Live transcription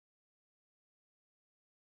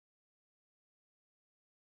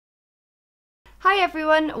Hi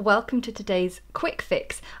everyone, welcome to today's quick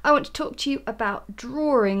fix. I want to talk to you about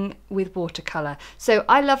drawing with watercolour. So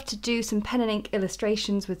I love to do some pen and ink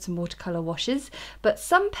illustrations with some watercolour washes, but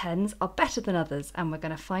some pens are better than others and we're going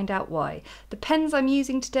to find out why. The pens I'm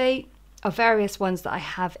using today are various ones that I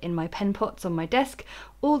have in my pen pots on my desk.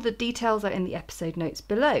 All the details are in the episode notes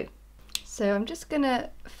below. So I'm just going to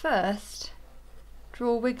first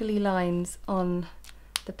draw wiggly lines on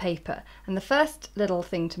the paper, and the first little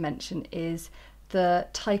thing to mention is the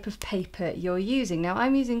type of paper you're using. Now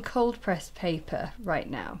I'm using cold pressed paper right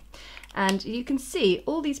now, and you can see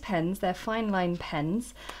all these pens, they're fine line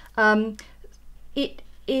pens. It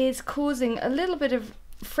is causing a little bit of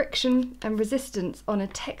friction and resistance on a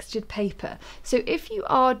textured paper. So if you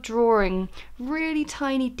are drawing really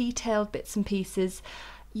tiny detailed bits and pieces,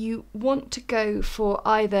 you want to go for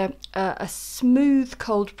either a smooth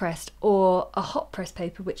cold pressed or a hot press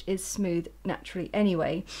paper, which is smooth naturally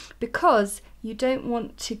anyway, because you don't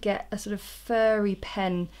want to get a sort of furry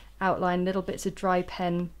pen outline, little bits of dry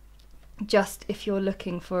pen, just if you're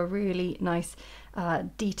looking for a really nice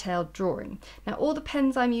detailed drawing. Now all the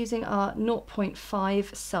pens I'm using are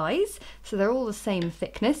 0.5 size, so they're all the same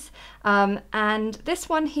thickness, and this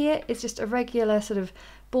one here is just a regular sort of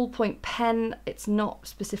ballpoint pen. It's not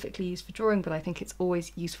specifically used for drawing, but I think it's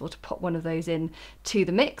always useful to pop one of those in to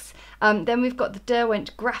the mix. Then we've got the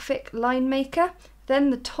Derwent Graphic Line Maker, then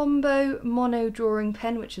the Tombow Mono Drawing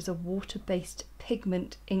Pen, which is a water-based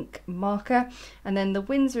pigment ink marker, and then the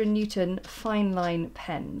Winsor & Newton Fine Line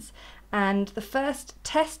pens. And the first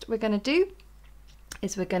test we're going to do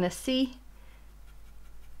is we're going to see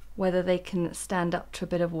whether they can stand up to a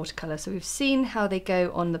bit of watercolour. So we've seen how they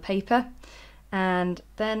go on the paper, and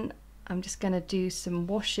then I'm just going to do some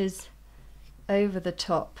washes over the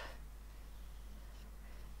top,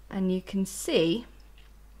 and you can see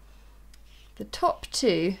the top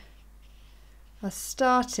two are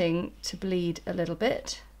starting to bleed a little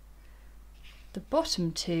bit. The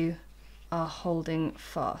bottom two are holding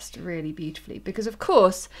fast really beautifully, because of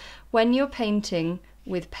course when you're painting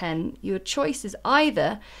with pen, your choice is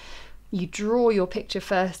either you draw your picture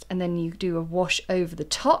first and then you do a wash over the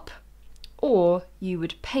top, or you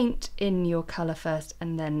would paint in your colour first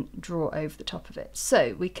and then draw over the top of it.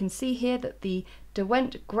 So we can see here that the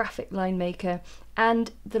Derwent Graphic Line Maker,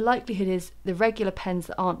 and the likelihood is the regular pens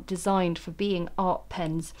that aren't designed for being art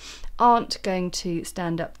pens, aren't going to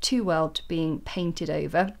stand up too well to being painted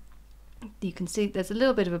over. You can see there's a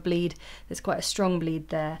little bit of a bleed, there's quite a strong bleed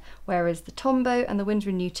there, whereas the Tombow and the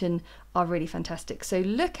Winsor & Newton are really fantastic. So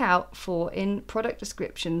look out for, in product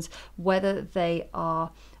descriptions, whether they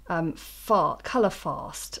are colour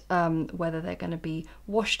fast, whether they're going to be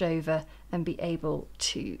washed over and be able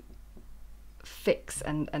to fix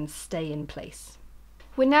and stay in place.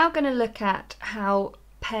 We're now going to look at how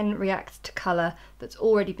pen reacts to colour that's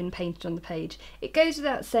already been painted on the page. It goes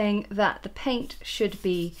without saying that the paint should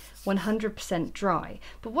be 100% dry,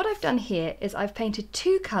 but what I've done here is I've painted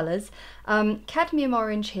two colours, cadmium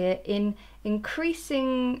orange here, in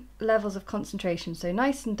increasing levels of concentration, so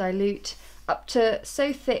nice and dilute, up to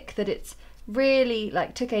so thick that it's really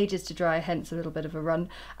took ages to dry, hence a little bit of a run.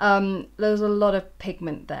 There's a lot of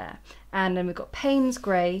pigment there. And then we've got Payne's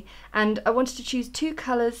Grey, and I wanted to choose two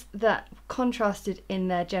colours that contrasted in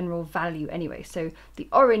their general value anyway. So the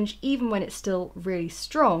orange, even when it's still really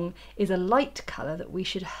strong, is a light colour that we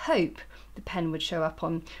should hope the pen would show up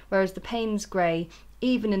on, whereas the Payne's Grey,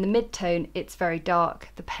 even in the mid-tone, it's very dark,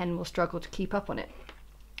 the pen will struggle to keep up on it.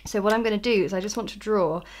 So what I'm going to do is I just want to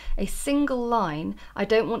draw a single line. I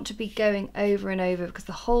don't want to be going over and over, because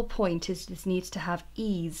the whole point is this needs to have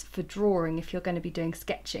ease for drawing if you're going to be doing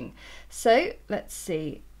sketching. So let's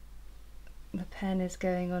see, the pen is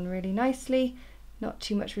going on really nicely, not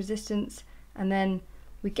too much resistance, and then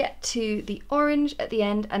we get to the orange at the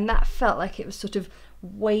end, and that felt like it was sort of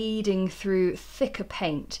wading through thicker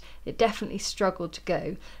paint. It definitely struggled to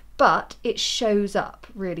go, but it shows up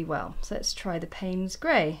really well. So let's try the Payne's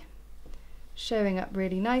Grey. Showing up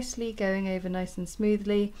really nicely, going over nice and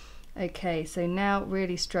smoothly. Okay, so now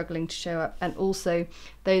really struggling to show up, and also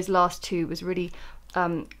those last two was really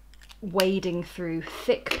wading through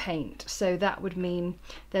thick paint. So that would mean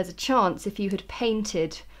there's a chance if you had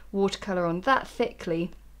painted watercolour on that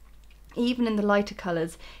thickly, even in the lighter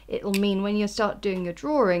colours, it'll mean when you start doing your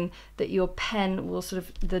drawing that your pen will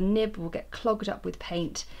the nib will get clogged up with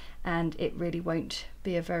paint, and it really won't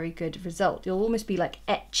be a very good result. You'll almost be like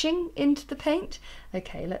etching into the paint.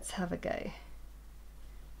 Okay, let's have a go.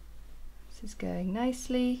 This is going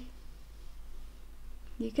nicely.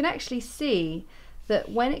 You can actually see that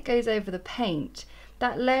when it goes over the paint,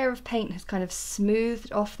 that layer of paint has kind of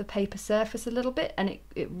smoothed off the paper surface a little bit, and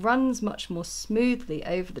it runs much more smoothly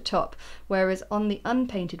over the top, whereas on the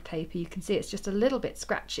unpainted paper you can see it's just a little bit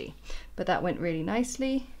scratchy, but that went really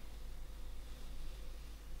nicely.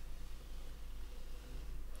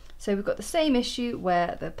 So we've got the same issue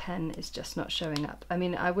where the pen is just not showing up. I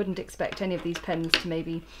mean, I wouldn't expect any of these pens to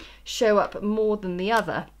maybe show up more than the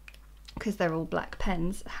other because they're all black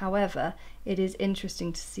pens. However, it is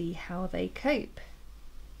interesting to see how they cope.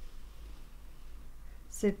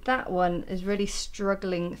 So that one is really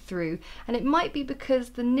struggling through, and it might be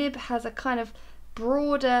because the nib has a kind of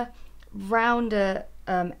broader, rounder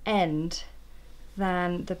end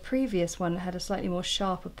than the previous one. It had a slightly more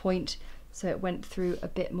sharper point, so it went through a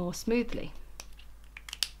bit more smoothly.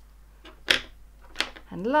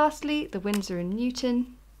 And lastly, the Winsor &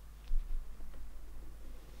 Newton.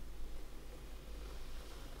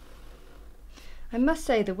 I must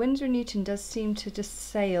say the Winsor & Newton does seem to just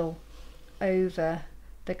sail over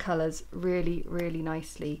the colours really, really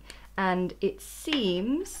nicely, and it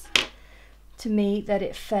seems to me that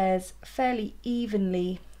it fares fairly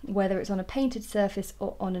evenly whether it's on a painted surface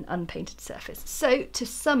or on an unpainted surface. So to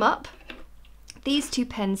sum up, these two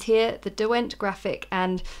pens here, the Derwent Graphic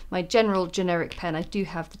and my general generic pen, I do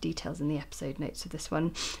have the details in the episode notes of this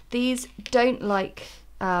one, these don't like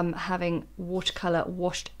having watercolour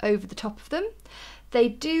washed over the top of them. They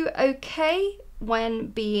do okay when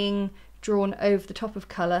being drawn over the top of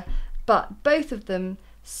colour, but both of them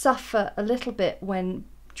suffer a little bit when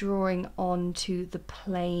drawing onto the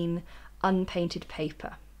plain unpainted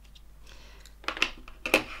paper.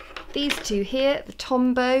 These two here, the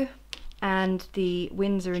Tombow and the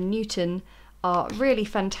Winsor & Newton, are really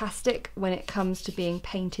fantastic when it comes to being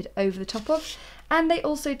painted over the top of, and they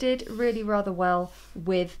also did really rather well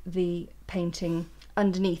with the painting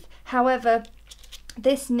underneath. However,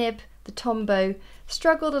 this nib, the Tombow,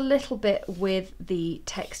 struggled a little bit with the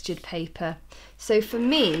textured paper. So for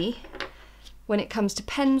me, when it comes to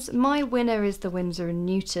pens, my winner is the Winsor &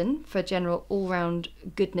 Newton for general all-round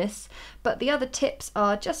goodness, but the other tips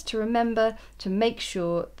are just to remember to make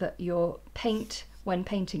sure that your paint, when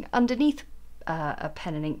painting underneath a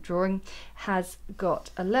pen and ink drawing, has got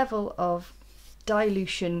a level of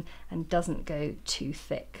dilution and doesn't go too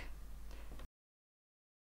thick.